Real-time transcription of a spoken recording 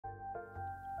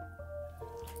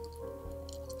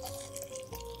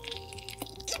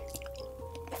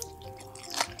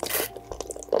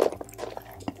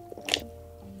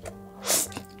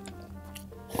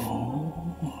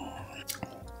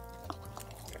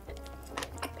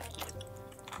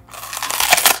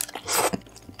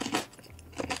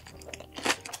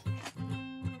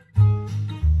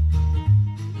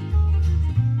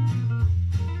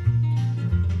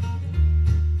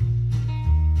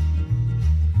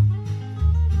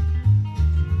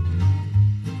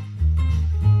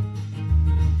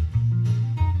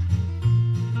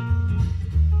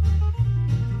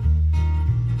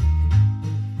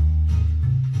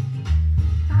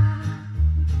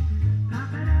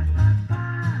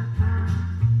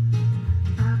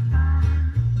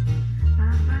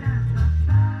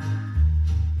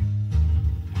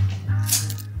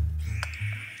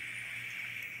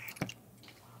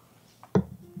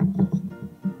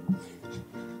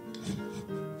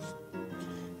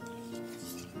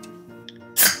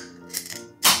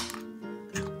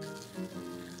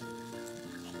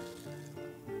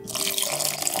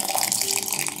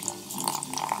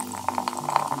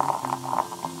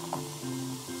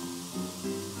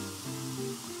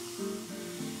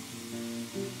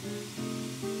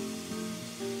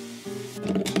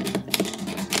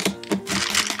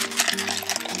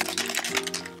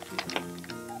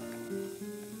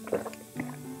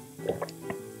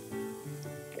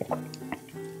Welcome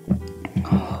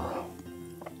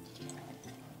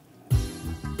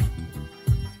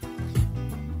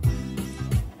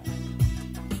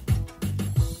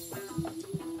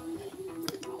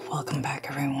back,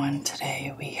 everyone.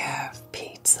 Today we have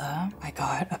pizza. I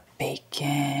got a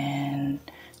bacon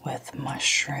with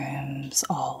mushrooms,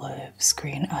 olives,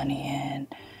 green onion,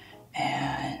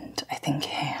 and I think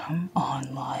ham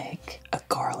on like a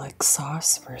garlic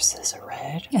sauce versus a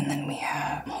red. And then we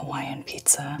have Hawaiian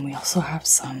pizza. We also have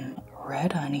some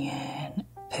red onion,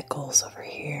 pickles over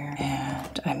here,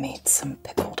 and I made some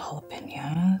pickled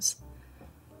jalapenos.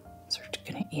 So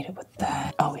we're gonna eat it with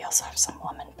that. Oh, we also have some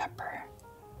lemon pepper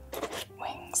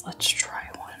wings. Let's try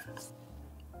one.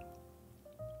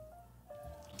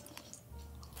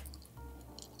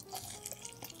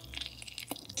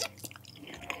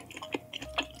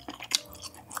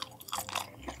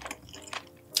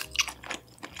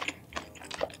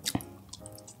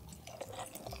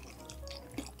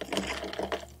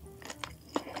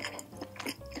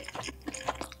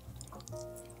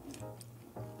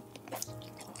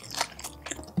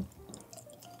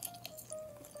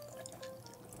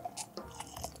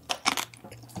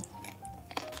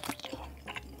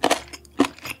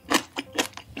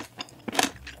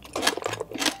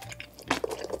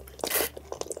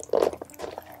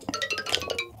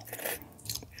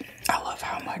 I love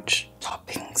how much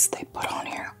toppings they put on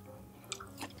here.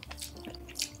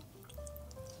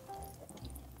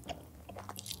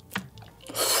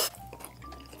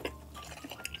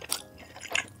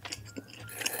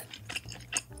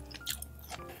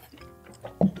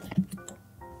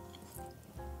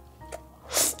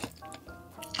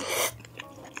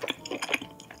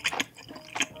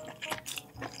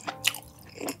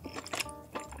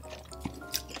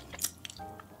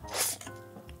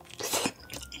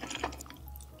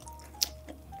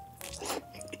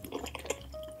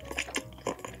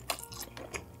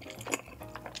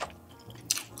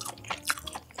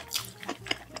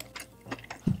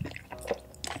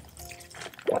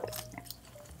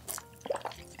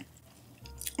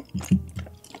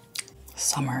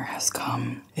 Summer has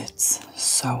come. It's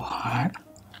so hot.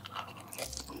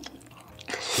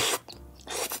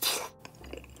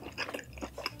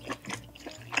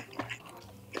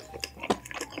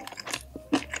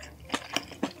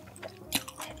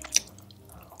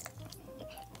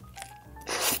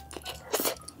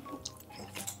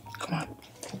 Come on.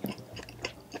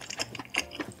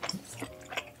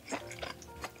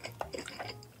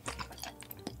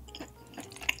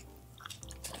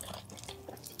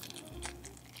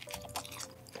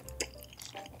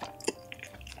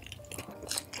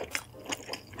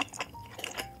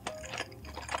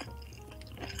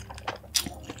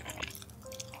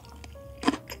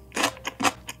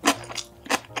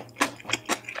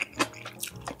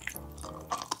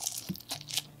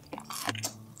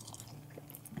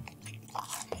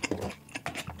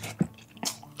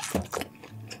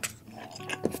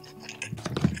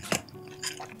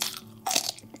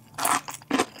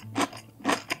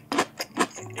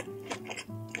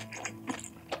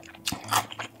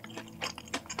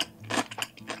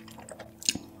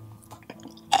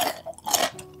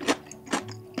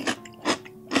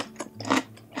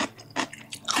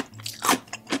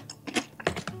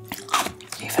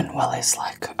 Even Willie's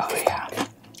like, oh yeah,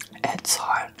 it's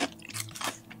hot.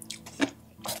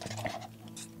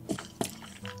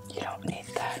 You don't need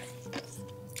that.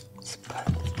 Let's put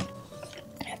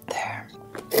it there.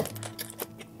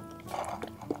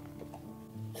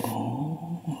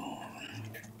 Ooh.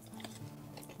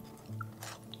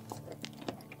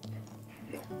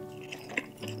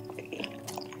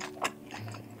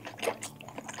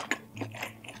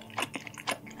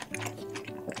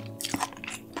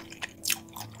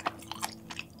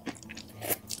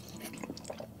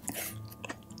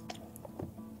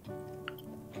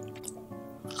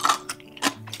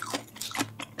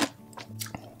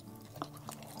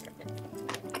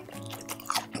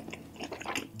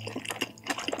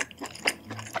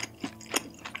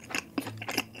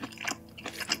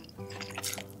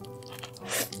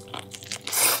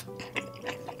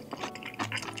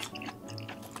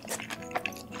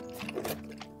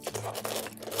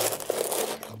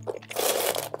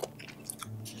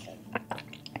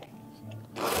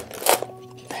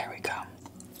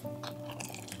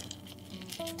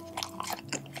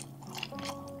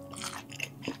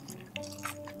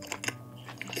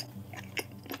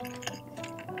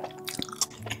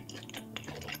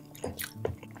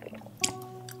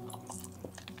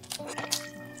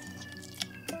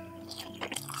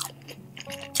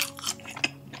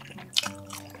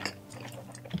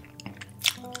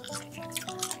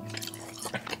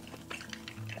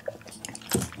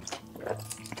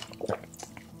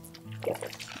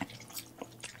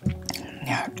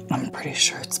 Yeah, I'm pretty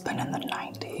sure it's been in the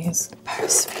 90s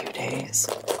past few days.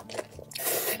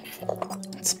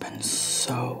 It's been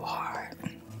so hot.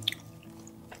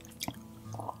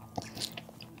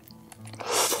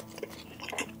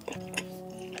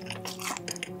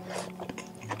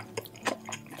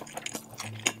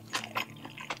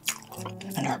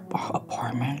 And our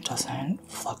apartment doesn't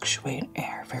fluctuate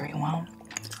air very well.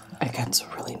 It gets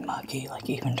really muggy, like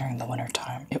even during the winter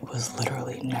time. It was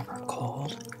literally never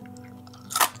cold.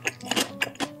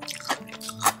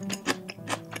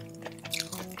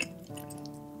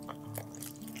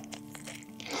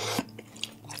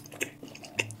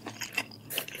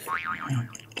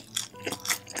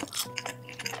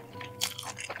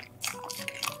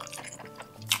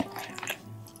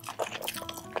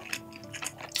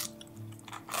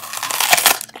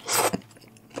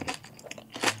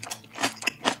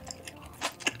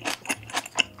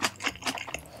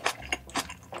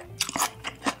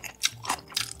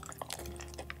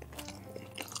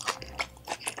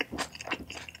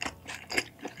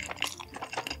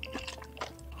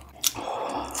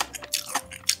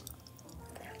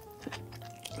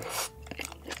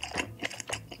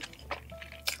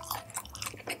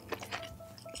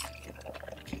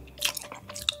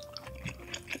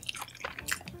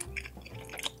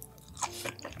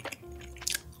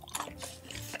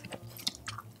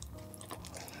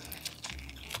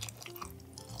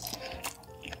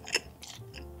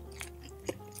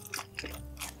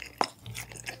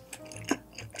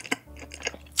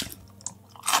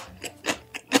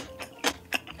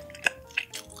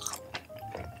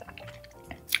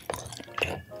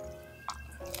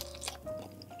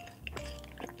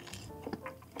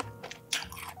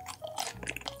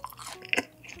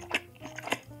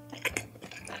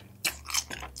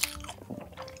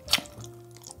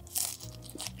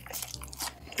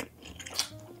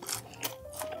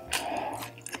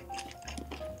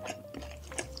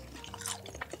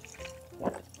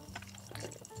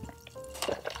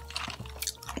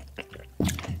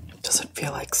 Does it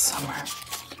feel like summer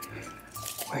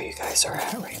where you guys are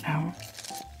at right now?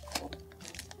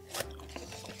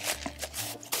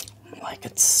 Like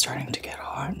it's starting to get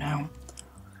hot now.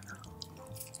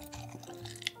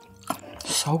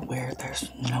 So weird, there's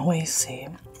no AC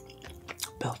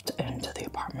built into the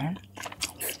apartment.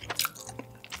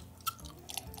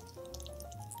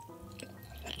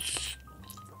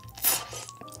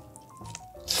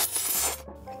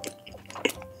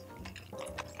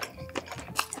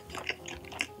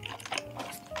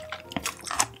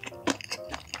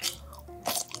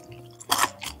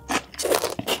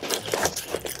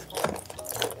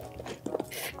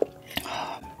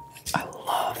 I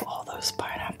love all those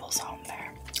pineapples on there.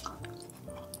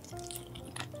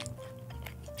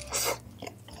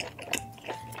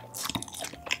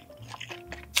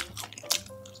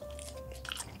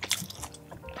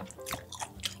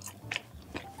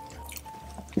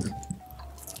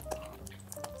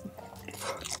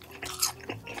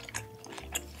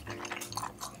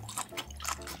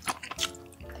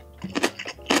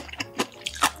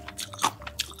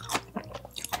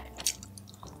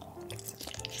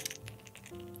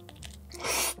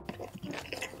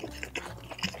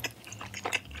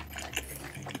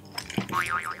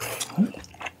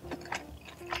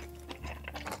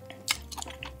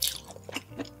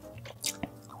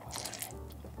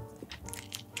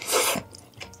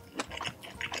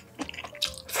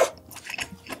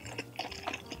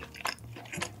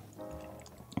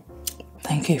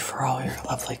 Thank you for all your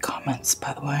lovely comments,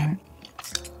 by the way.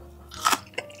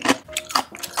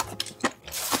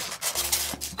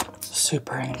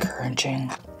 Super encouraging.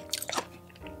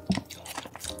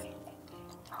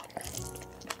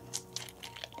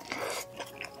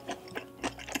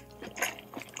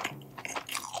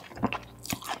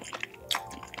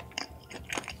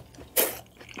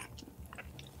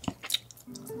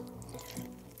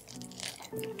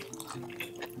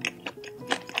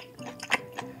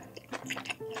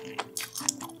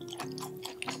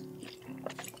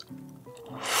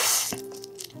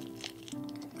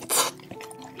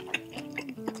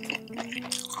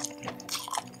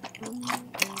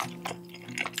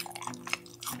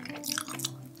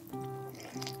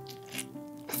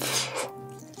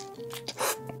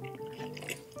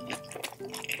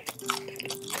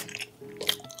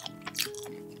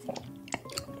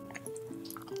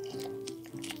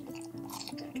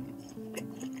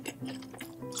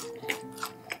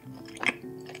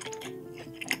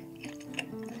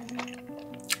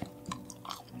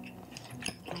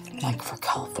 Like for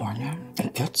California,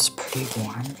 it gets pretty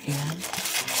warm here.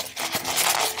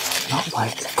 Not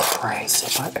like crazy,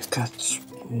 but it gets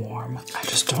warm. I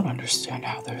just don't understand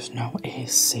how there's no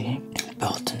AC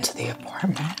built into the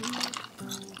apartment.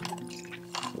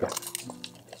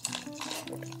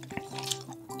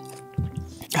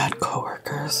 I had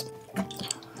coworkers.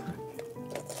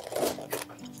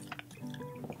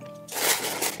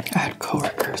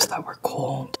 That were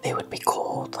cold. They would be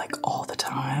cold like all the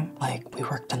time. Like we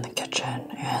worked in the kitchen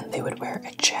and they would wear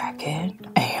a jacket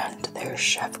and their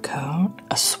chef coat,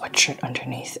 a sweatshirt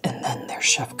underneath, and then their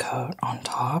chef coat on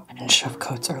top. And chef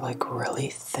coats are like really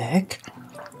thick.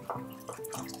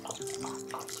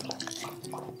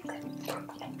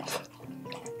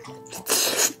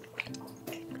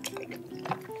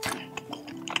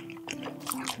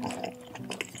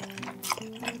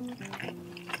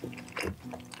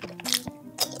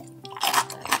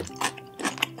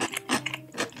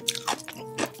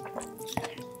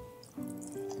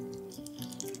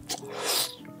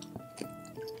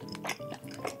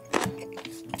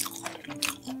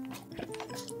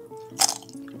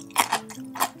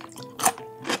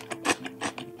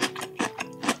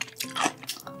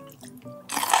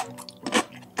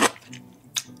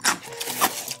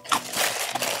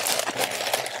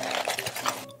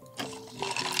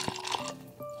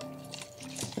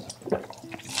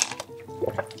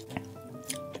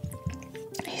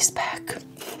 He's back.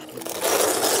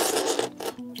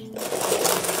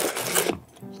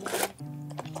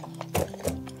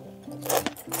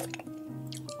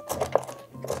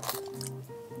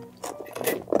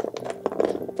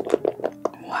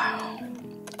 Wow.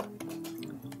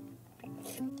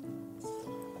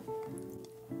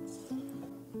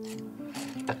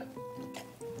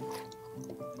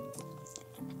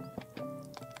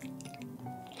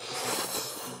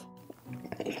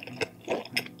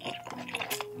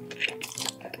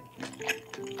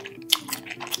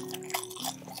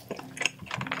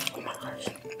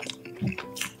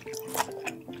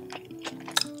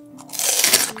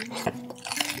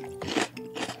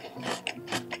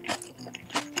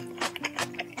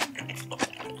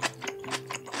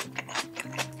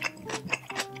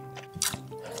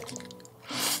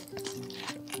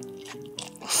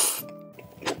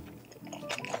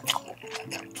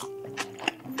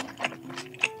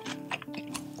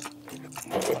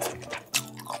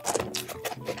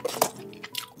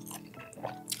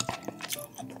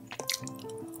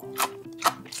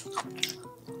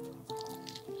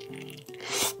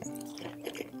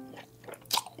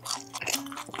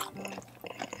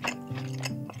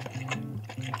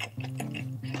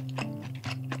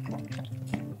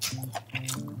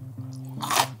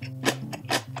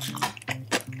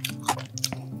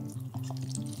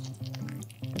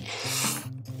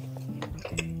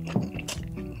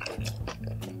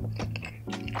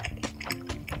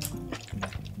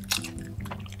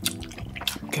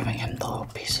 Giving him the little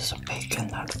pieces of bacon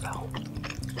that fell.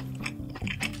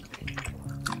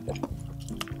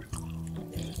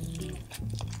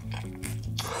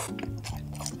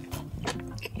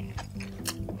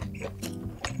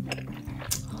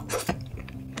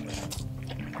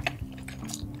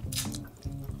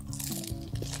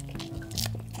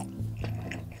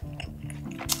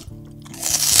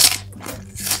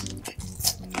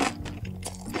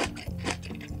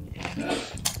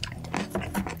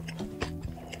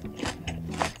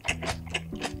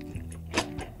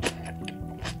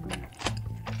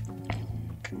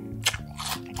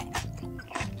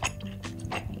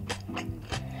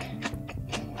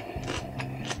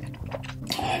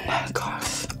 Oh my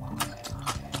gosh.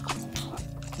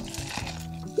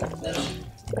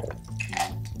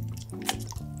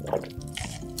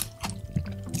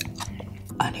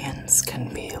 Onions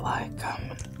can be like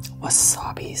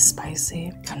wasabi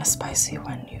spicy, kind of spicy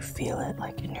when you feel it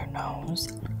like in your nose.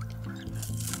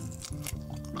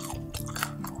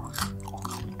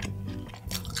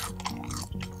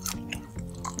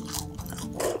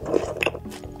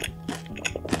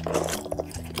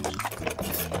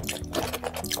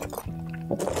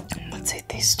 Let's eat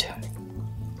these two.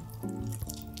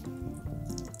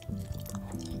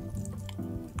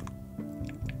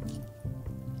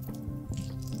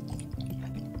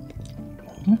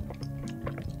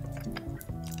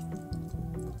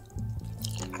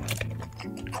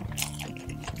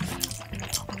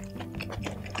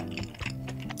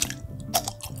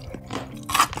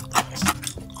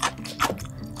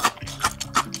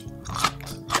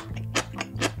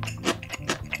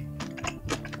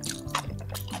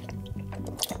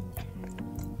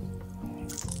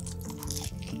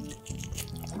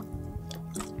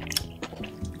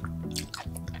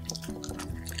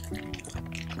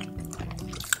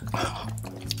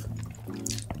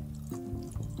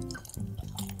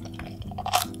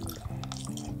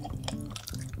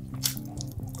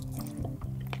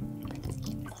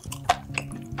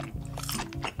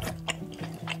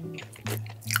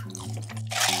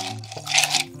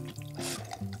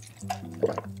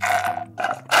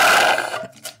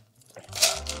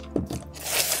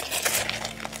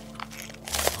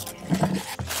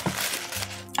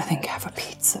 I think half a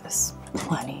pizza is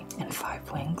plenty and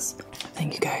 5 wings.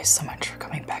 Thank you guys so much for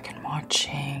coming back and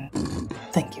watching.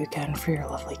 Thank you again for your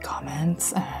lovely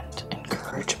comments and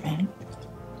encouragement.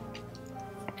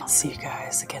 I'll see you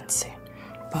guys again soon.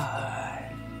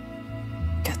 Bye.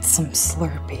 Get some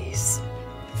Slurpees.